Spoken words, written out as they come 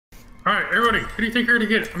Alright, everybody, who do you think you're gonna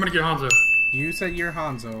get? I'm gonna get Hanzo. You said you're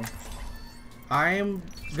Hanzo. I'm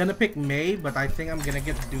gonna pick May, but I think I'm gonna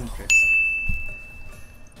get Doomfist.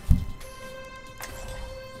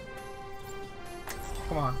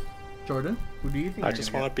 Come on, Jordan. Who do you think? I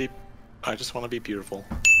just want to be beautiful.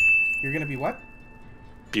 You're gonna be what?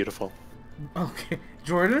 Beautiful. Okay,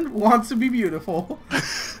 Jordan wants to be beautiful.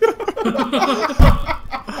 Is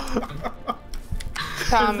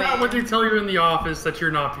that what they tell you in the office that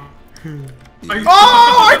you're not? Oh,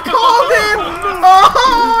 I called it!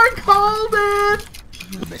 Oh, I called it!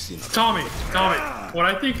 Tommy, what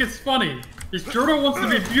I think is funny is Jordan wants to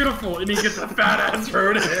be beautiful and he gets a fat ass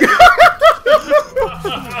hurt.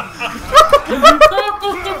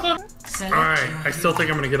 Alright, I still think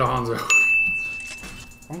I'm gonna get a Hanzo.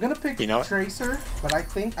 I'm gonna pick Tracer, but I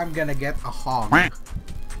think I'm gonna get a Hog.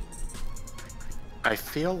 I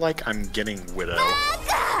feel like I'm getting Widow.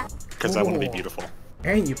 Because I want to be beautiful.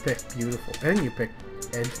 And you pick beautiful. And you pick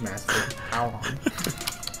Edge Master. How on?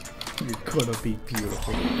 You're gonna be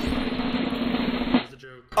beautiful. That's a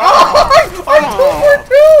joke. Oh! I'm 2 for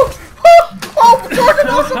 2! Oh, Jordan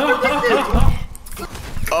also predicted!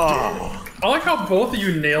 Oh! I like how both of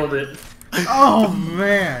you nailed it. Oh,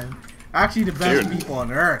 man. Actually, the best people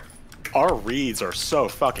on Earth. Our reads are so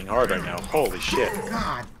fucking hard right now. Holy shit.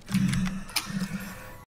 God